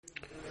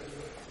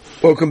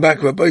Welcome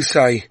back, Rabbi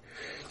Sai,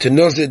 to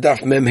Nozir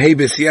Daf Mem Hey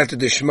B'Siyata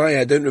D'Shmaya.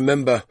 I don't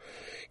remember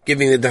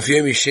giving the Daf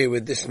Yomi Shir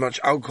with this much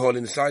alcohol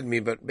inside me,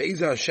 but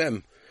Be'ezah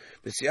Hashem,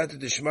 B'Siyata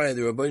D'Shmaya,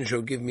 the Rabbi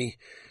shall give me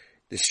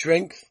the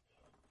strength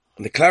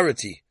and the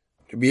clarity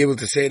to be able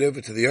to say it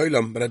over to the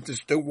Olam, but I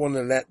just don't want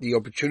to let the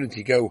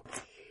opportunity go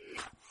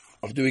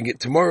of doing it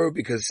tomorrow,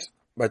 because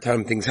by the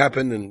time things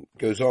happen and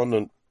goes on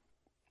and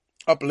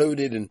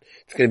uploaded, and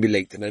it's going to be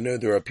late. And I know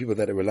there are people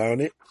that are relying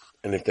on it,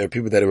 and if there are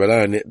people that are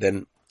relying on it,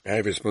 then I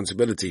have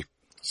responsibility.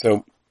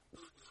 So,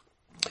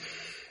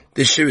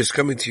 this shir is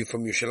coming to you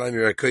from Yerushalayim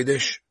Yirei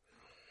Kodesh,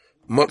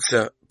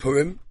 Motzah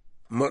Purim,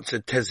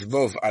 Motzah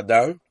Tezvov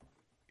Adar.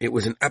 It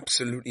was an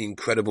absolutely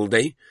incredible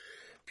day.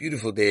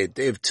 Beautiful day, a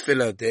day of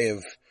tefillah, day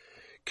of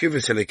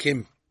Kivus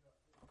Elikim.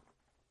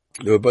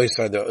 They were both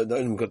sides, the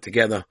Olim got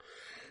together,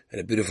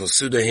 and a beautiful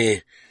Suda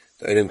here.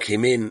 The Olim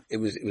came in, it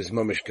was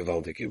mamish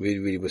gavaldik. It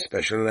really was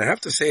special. And I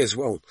have to say as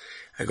well,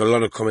 I got a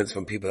lot of comments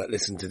from people that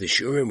listen to the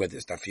shurim, whether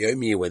it's Daf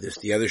Yomi, whether it's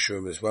the other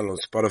shurim as well on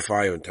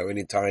Spotify or on Torah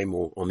Anytime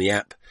or on the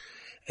app.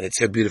 And it's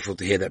so beautiful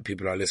to hear that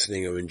people are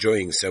listening or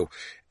enjoying. So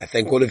I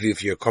thank all of you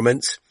for your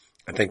comments.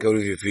 I thank all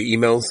of you for your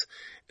emails.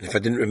 And if I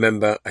don't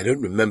remember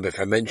if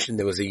I mentioned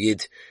there was a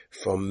yid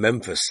from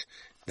Memphis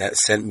that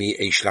sent me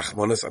a shlach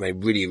manos, and I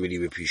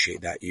really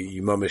appreciate that.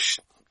 You mamish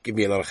give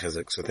me a lot of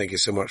chizuk. So thank you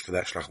so much for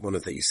that shlach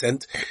manos that you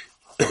sent.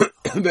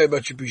 Very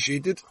much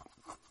appreciated.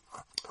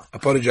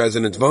 Apologize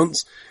in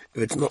advance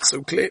if it's not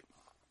so clear.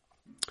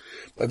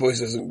 My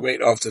voice isn't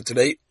great after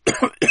today.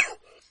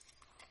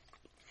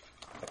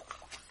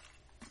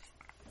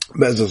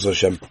 Bezos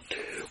Hashem.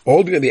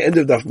 Holding at the end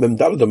of Daf Mem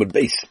Daled Amud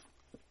Beis,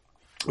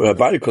 where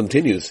Rabbi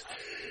continues,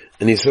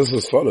 and he says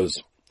as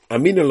follows: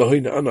 Amina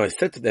Lahoina Ana, I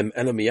said to them,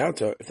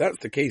 Elamiyata, if that's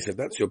the case, if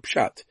that's your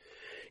pshat,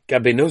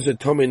 Gabe Nozer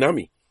Tome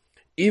Nami,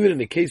 even in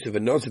the case of a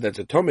Nozer that's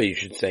a Tome, you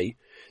should say,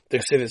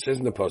 it says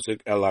in the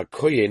pasuk, "Ela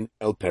koyin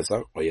el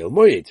pesach oyel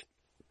moyed."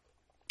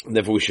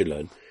 Therefore, we should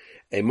learn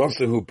a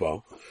master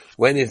hupa.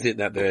 When is it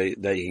that you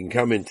can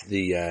come into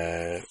the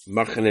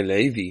Machane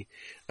Levi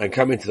and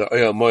come into the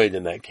oyel moyed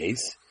in that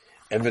case?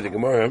 And for the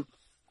Gemara,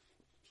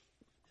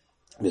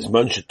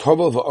 Mizman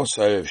shetovel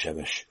va'osay of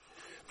shemesh.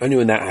 Only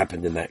when that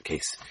happened in that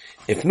case.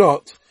 If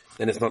not,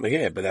 then it's not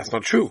negay. But that's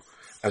not true.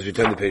 As we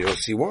turn the page, we'll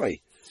see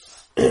why.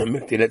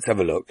 Let's have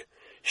a look.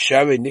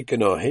 Share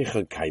Nikanor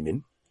heichad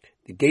kaimin.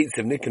 The gates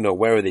of Nicanor,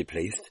 where are they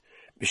placed?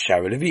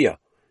 B'shara Levia,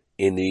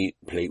 in the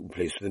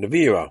place where the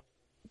Levia are.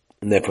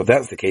 And therefore, if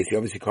that's the case, he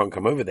obviously can't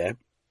come over there.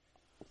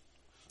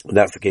 And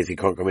that's the case, he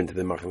can't come into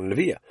the Machan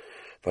Levia.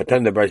 For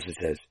the Brisa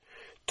says,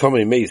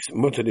 Tomei Meis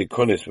Mutari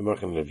Konis for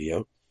Machan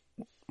Levia,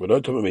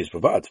 without Tomei Meis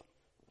Pavad.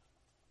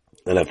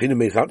 And Afina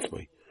Meis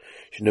Atzmoi.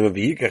 Shenema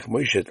V'yikach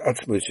Moshe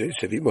Atzmoi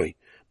Yosef Imoy.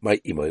 My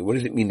Imoy, what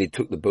does it mean they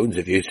took the bones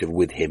of Yosef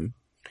with him?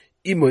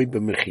 Imoy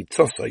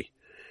b'mechitzosai.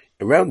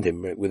 Around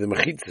him, right, with the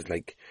mechitzas,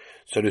 like,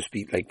 so to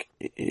speak, like,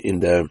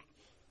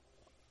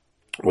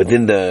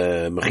 within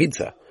the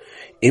mechitza.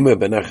 Ima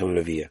benachem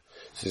levia.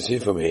 So see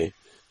from here,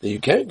 that you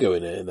can't go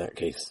in there in that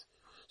case.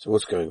 So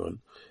what's going on?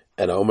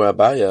 And Omer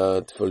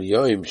Abaya, Tful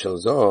Yoim Shel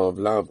Zov,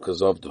 Lav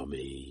Kazov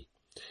Domi.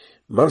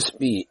 Must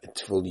be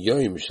Tful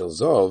Yoim Shel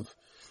Zov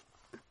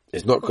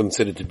is not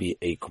considered to be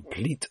a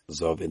complete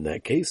Zov in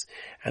that case,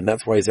 and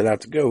that's why he's allowed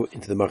to go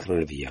into the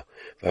Machna Leviyah.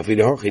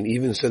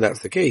 Even so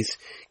that's the case,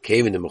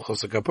 came in the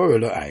Mechusa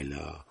Kapora Lo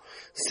Ayla.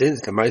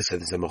 Since the Maisa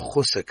there's a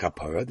Mechusa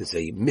Kapora, there's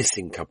a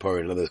missing Kapora,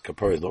 in other words,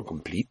 Kapora is not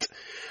complete,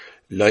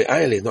 Lo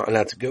Ayla is not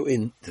allowed to go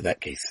into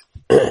that case.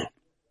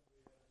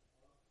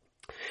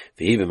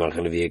 Even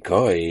Machna Leviyah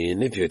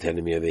Koin, if you're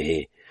telling me over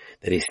here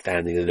that he's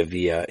standing in the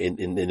Leviyah,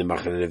 in the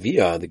Machna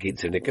Leviyah, the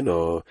gates of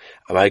Nicanor,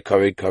 Amai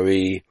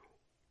Kori,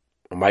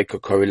 Michael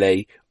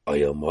Correlay,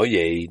 Oyel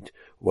Moyed,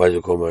 why is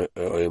it called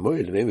Oyel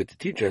Moyed? Maybe to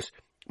teach us,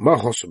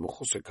 Mahosa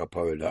Mechusa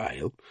Kapara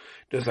La'ayel,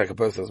 just like a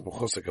person that's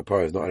Mechusa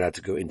Kapara is not allowed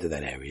to go into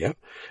that area.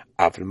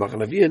 After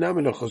Machanaviyah,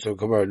 Namin Mechusa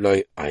Kapara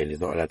La'ayel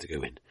is not allowed to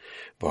go in.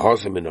 But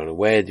Hosamin,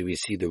 where do we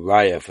see the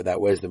raya for that?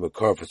 Where's the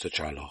Makar for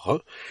such a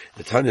halacha?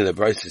 The Tanya the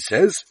Brisa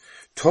says,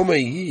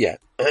 Tomei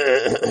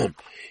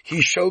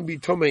he shall be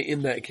Tomei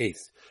in that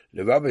case.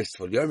 The Rabbi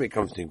Tful Yom, it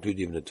comes to include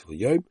even the Tful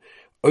Yom.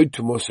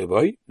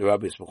 The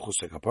Rabbi's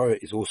Mechusa Kapara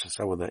is also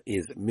someone that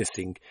is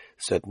missing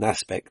certain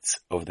aspects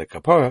of the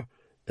Kapara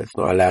that's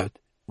not allowed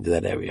into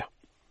that area.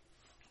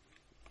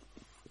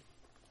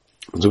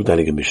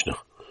 Mishnah.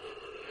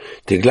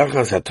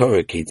 Tiglachas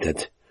HaTorah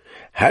said,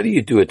 how do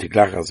you do a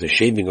tiglachas, the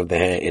shaving of the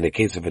hair in a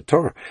case of a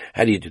Torah?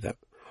 How do you do that?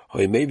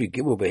 You bring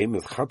 3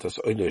 animals, a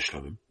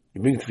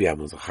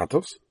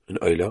chatos, an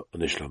oila,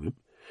 and a shlamim.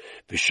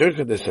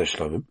 V'shircha des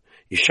shlamim,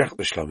 yishach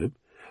the shlamim.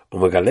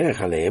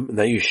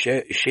 Now you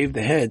shave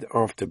the head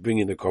after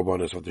bringing the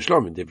korbanos of the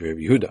shlamim. Rabbi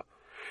Yehuda.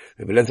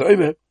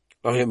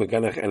 No,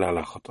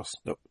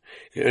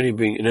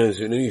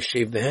 you only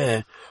shave the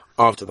hair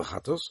after the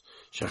chatos.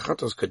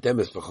 Shachatos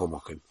kademes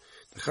v'chomokim.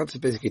 The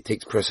chatzis basically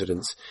takes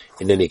precedence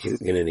in any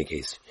case. You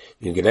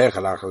can get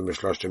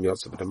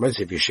but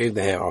if you shave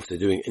the hair after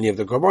doing any of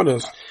the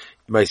korbanos,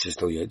 mice is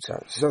still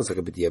yotza. It sounds like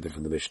a bit yabit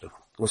from the Mishnah.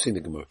 We'll see in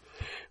the Gemara.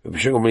 What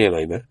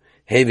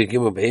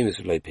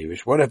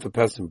if a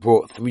person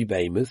brought 3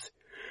 behemoths,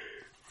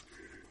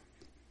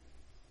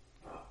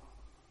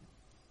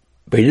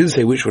 but he didn't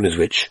say which one is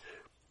which?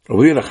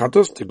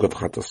 Chatos, Tikov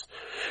Chatos.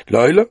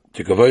 La'ila,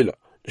 Tikov Oila.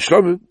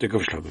 Shlomim,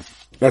 Tikov Shlomim.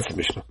 That's the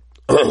Mishnah.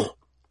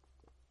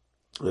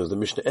 The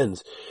Mishnah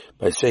ends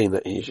by saying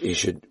that he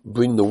should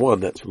bring the one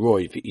that's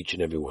roy for each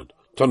and every one.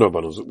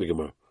 Tonobanos, the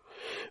Gemara.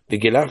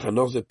 Begilach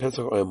anoze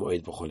Pesach Oyam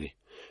Moed B'choli.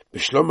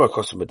 B'shloma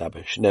Kosu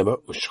Medaber. Shnema,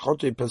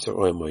 Ushchote Pesach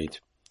Oyam Moed.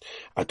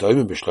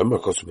 Atoim b'shloma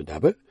Kosu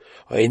Medaber.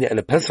 Ha'ine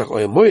ele Pesach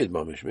Oyam Moed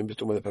mamish. Maybe it's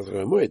talking about the Pesach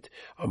Oyam Moed.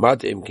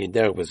 Amate im kin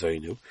derech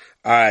b'zoinu.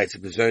 It's a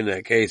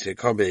b'zoinu case. A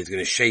combat is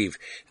going to shave,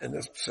 and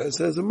there's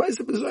a nice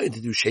b'zoinu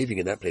to do shaving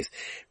in that place.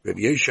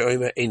 Rabbi Yosha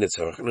Omer ain't it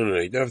tzarich. No.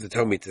 You don't have to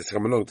tell me to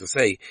come along to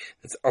say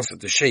it's also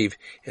to shave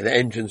in the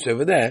entrance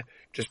over there,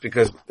 just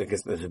because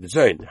there's a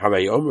b'zoinu.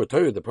 Haray Omer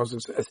Torah. The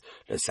Pasuk says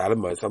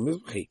le'salam ma'asam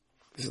mizbechi.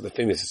 This is the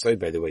famous aside,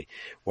 by the way,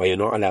 why you're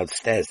not allowed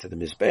stairs to the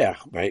Mizbeach,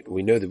 right?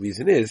 We know the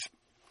reason is,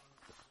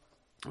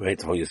 right,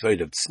 the whole aside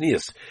of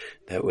tznius,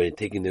 that we're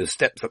taking those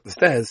steps up the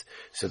stairs,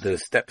 so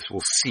those steps will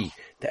see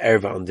the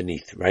erva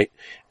underneath, right?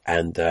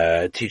 And,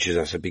 teaches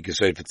us a big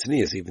aside for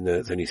tznius, even though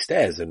it's only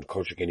stairs, and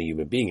culture any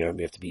human being,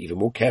 we have to be even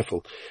more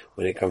careful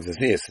when it comes to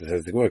tznius. It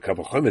says the Gemara,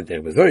 Kavach Chomet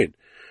there,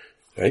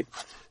 right?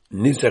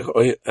 Nisach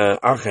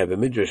Achev, a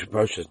midrash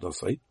approaches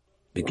Nosai,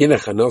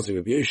 Beginach Hanosi,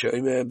 Rabbi Yosha,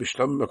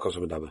 Bishlam,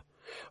 Makosam Adaba.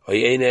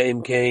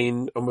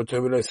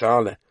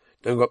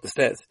 Don't go up the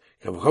stairs.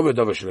 And you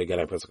don't have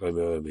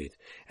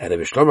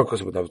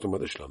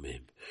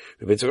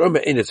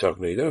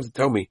to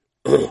tell me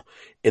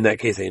in that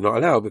case that you're not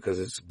allowed because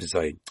it's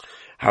bizarre.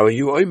 How are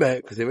you oimer?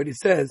 Because it already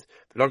says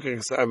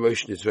only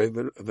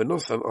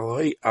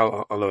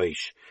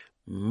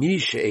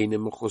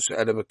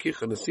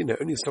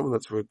someone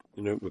that's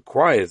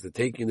requires the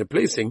taking the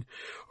placing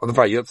of the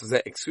fire,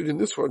 excluding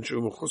this one,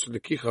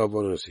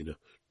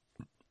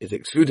 is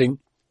excluding,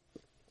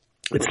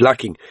 it's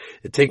lacking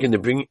the taking the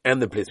bringing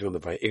and the placing on the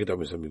fire.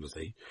 Some people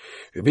say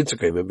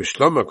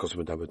shlom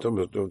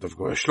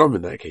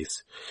in that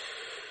case.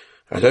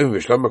 I don't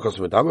shlom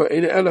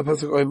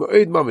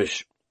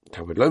mamish.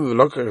 And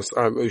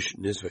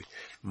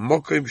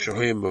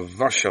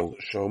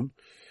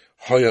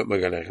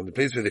the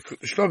place where they cook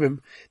the shlomim,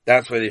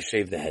 that's where they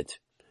shave the head.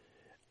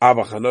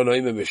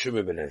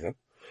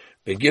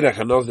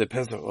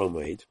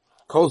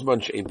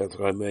 Kolzman she'in Pesach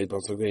Oimoed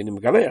Pasuk Einim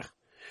Galech.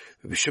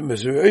 V'b'shem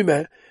Mezuri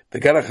Omer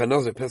Begalech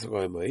Hanozer Pesach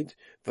Oimoed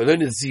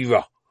V'lo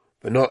Nezira,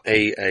 but not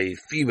a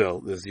female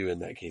Nezira in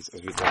that case,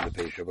 as we found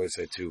the page. Rabbi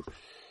said too.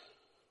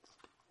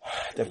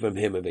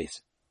 Definitely him a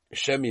base.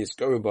 Shemi is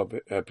going about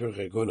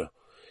Pirchei Guna,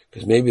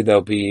 because maybe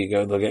they'll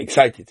get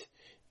excited.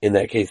 In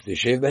that case, they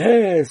shave the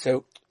hair,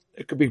 so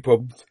it could be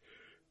problems.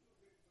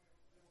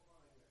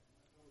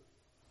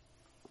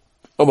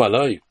 Oh my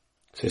life!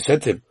 So he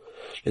said to him,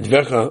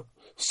 "L'dvercha."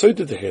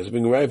 Soitetech is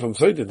being arrived from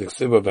Soitetech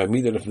Siva by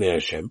Midah Lefnei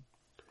Hashem.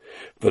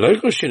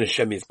 V'lo Yoshin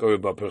Hashem is going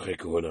about Pirchei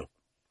Kahuna.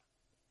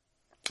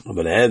 On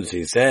the hand, so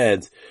he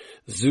said,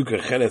 Zuka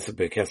Cheles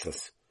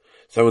Bekesas.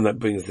 Someone that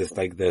brings this,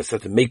 like the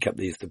certain makeup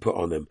they used to put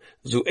on them.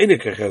 Zu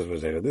Enika Cheles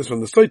Bezera. This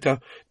one, the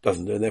Soita,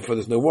 doesn't, and therefore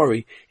there's no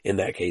worry in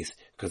that case,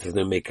 because there's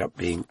no makeup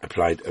being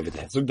applied over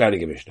there. Zug Dali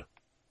Gemishna.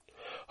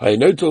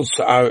 Haynotul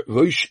Sa'ar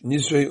Rosh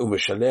Nizrei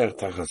U'Mashaler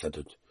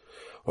Tachasadut.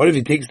 What if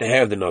he takes the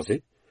hair of the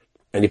Nazi,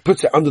 and he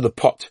puts it under the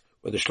pot,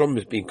 where the shlom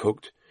is being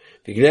cooked,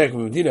 if he does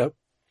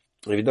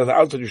it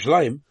outside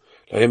Yerushalayim,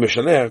 then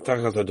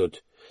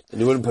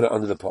he wouldn't put it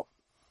under the pot.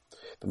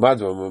 The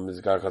Madhva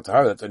is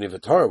that's only the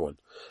Torah one.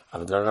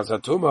 And the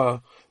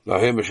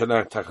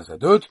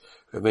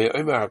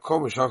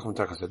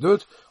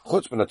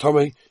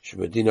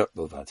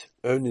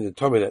only the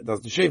Tomei that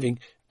does the shaving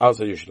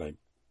outside Yerushalayim.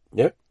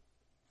 Yeah?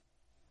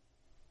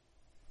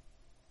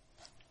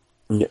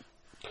 Yeah.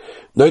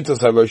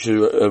 Notice how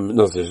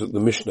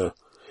the Mishnah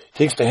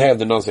takes the hair of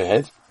the Nazir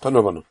head,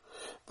 Panovanu.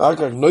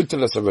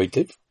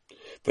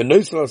 He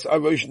puts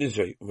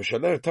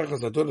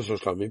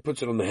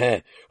it on the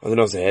hair of the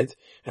Nazir head,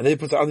 and then he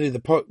puts it underneath the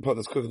pot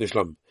that's cooking the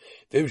shlam.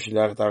 He's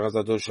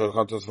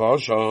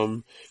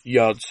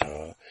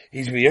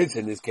Yotze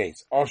in this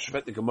case.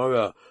 Oshvet the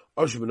Gemara,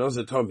 Oshvet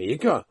Nazir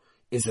Tomiyika.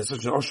 Is there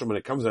such an Oshvet when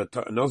it comes to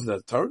a Nazir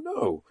that's Torah?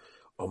 No.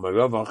 Oh my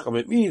God,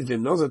 it means the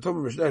Nazir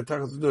Tomiyika Mishlech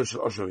Tachas Adosh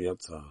Oshvet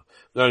Yotza.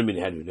 Not only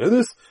how do we know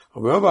this? Oh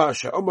my God,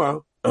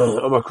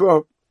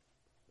 Omakro.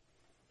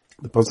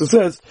 The pasuk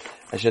says,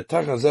 "Asher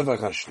tachas zevach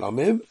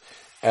hashlamim,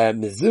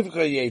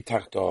 mezivcha yei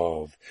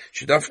tachtov."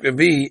 Should often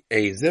be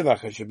a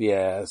zevach. It should be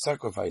a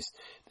sacrifice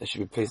that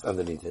should be placed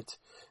underneath it.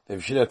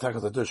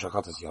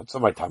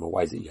 Some might time,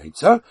 why is it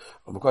yotza?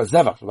 Because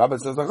zevach. The Bible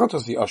says in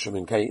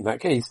that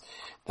case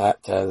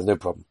that there's no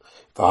problem.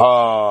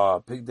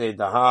 Pigdei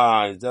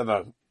daha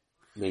zevach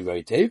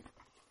meirotev.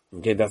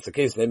 Okay, that's the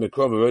case. They make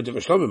Krom and Rodim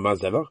Shlom and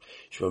Mazevach.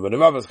 Shmuel ben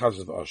Rav is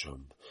Chatzos of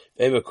Osham.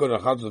 They make Kron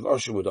and Chatzos of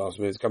Osham would ask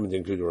me, it's coming to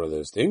include all of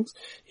those things.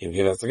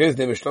 Okay, that's the case.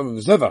 They make Shlom and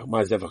Zevach.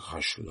 Mazevach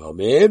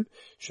Hashlomim.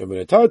 Shmuel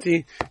ben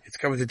Atati. It's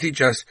coming to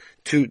teach us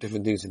two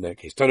different things in that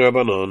case. Tanu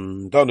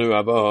Rabbanon.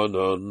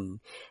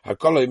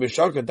 Hakolay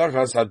Mishalka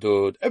Dachas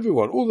Hadud.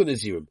 Everyone, all the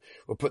Nazirim,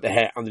 will put their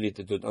hair underneath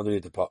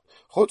the pot.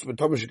 Chutz ben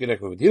Tomash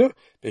Gedek Medina.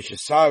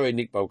 Beshasare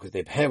Nikbal, because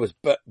their hair was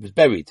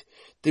buried.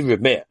 Divrei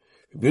Meir.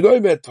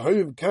 B'noimet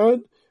Tahim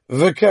Kan.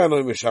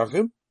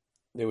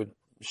 They would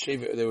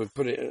shave it, they would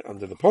put it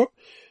under the pot.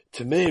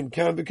 To meim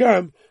can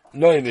become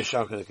noim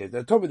mishachin. Okay,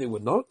 they told me they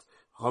would not.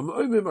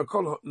 Nobody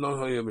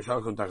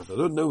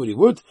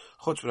would.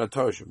 Chutz from the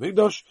Torah of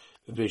Migdosh,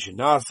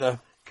 Nasa,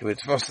 commit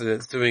foster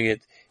that's doing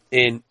it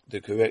in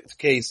the correct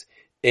case,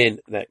 in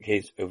that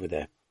case over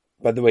there.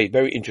 By the way,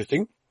 very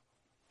interesting.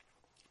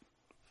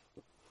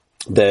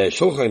 The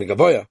Shulchan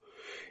Gavoya,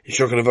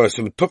 Shulchan Gavoya,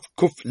 some Tuf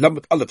Kuf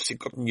Lamet Aleph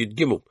Sikot Yud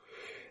Gimel.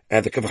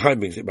 The Kavachaim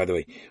brings it, by the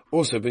way.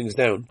 Also brings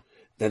down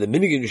that the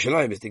minig in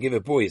Yerushalayim is to give a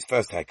boy his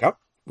first haircut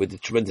with the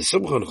tremendous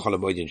Simcha and Chol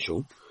HaMoed in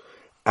Shul.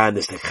 And the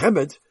Shlech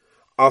Hamed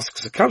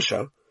asks a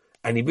kasha,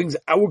 and he brings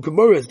our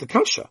Gemara as the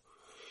kasha.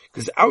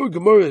 Because our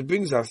Gemara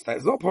brings us that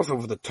it's not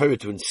possible for the Torah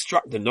to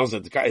instruct the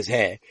Nazir to cut his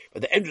hair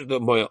at the end of the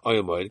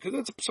Moed, because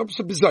that's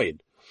a bizayin.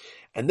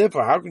 And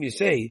therefore, how can you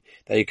say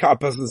that you cut a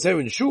person's hair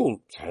in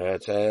Shul?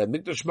 It's a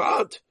Mikdash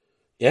Ma'at.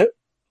 Yeah?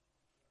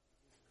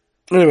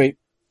 Anyway.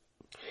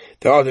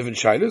 There are different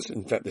shilas.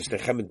 In fact, the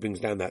Shlech Hamed brings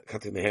down that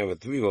cutting the hair of a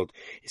 3-year-old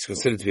is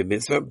considered to be a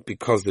mitzvah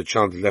because the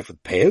child is left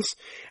with payers,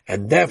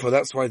 and therefore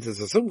that's why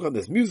there's some kind,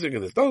 there's music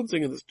and there's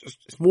dancing, and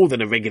it's more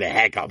than a regular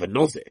haircut of a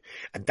nozir,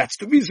 and that's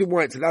the reason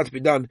why it's allowed to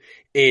be done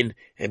in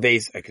a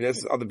base.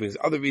 There's other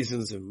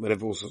reasons and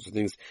whatever, all sorts of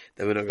things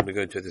that we're not going to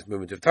go into at this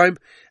moment of time.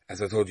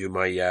 As I told you,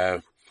 my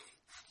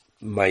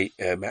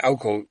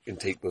alcohol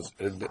intake was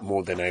a little bit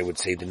more than I would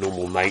say the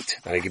normal night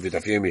that I give you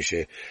Daf Yomi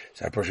share.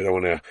 So I probably don't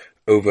want to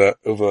over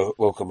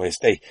welcome my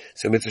stay.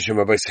 So Mitzvah Shem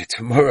Rabbi say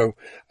tomorrow,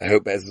 I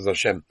hope Be'ez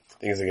Hashem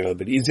things are going to get a little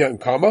bit easier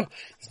and calmer.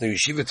 There's no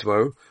yeshiva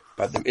tomorrow,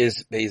 but there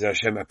is Be'ez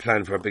Hashem a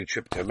plan for a big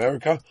trip to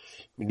America.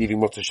 We're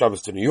leaving Motzei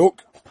Shabbos to New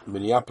York,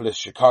 Minneapolis,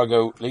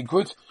 Chicago,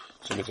 Lakewood.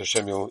 So Mitzvah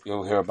Hashem, you'll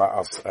hear about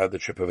us, the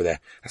trip over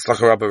there.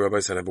 Hatzlacha Rabbi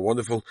said, have a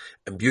wonderful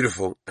and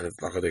beautiful and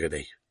Hatzlacha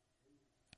day.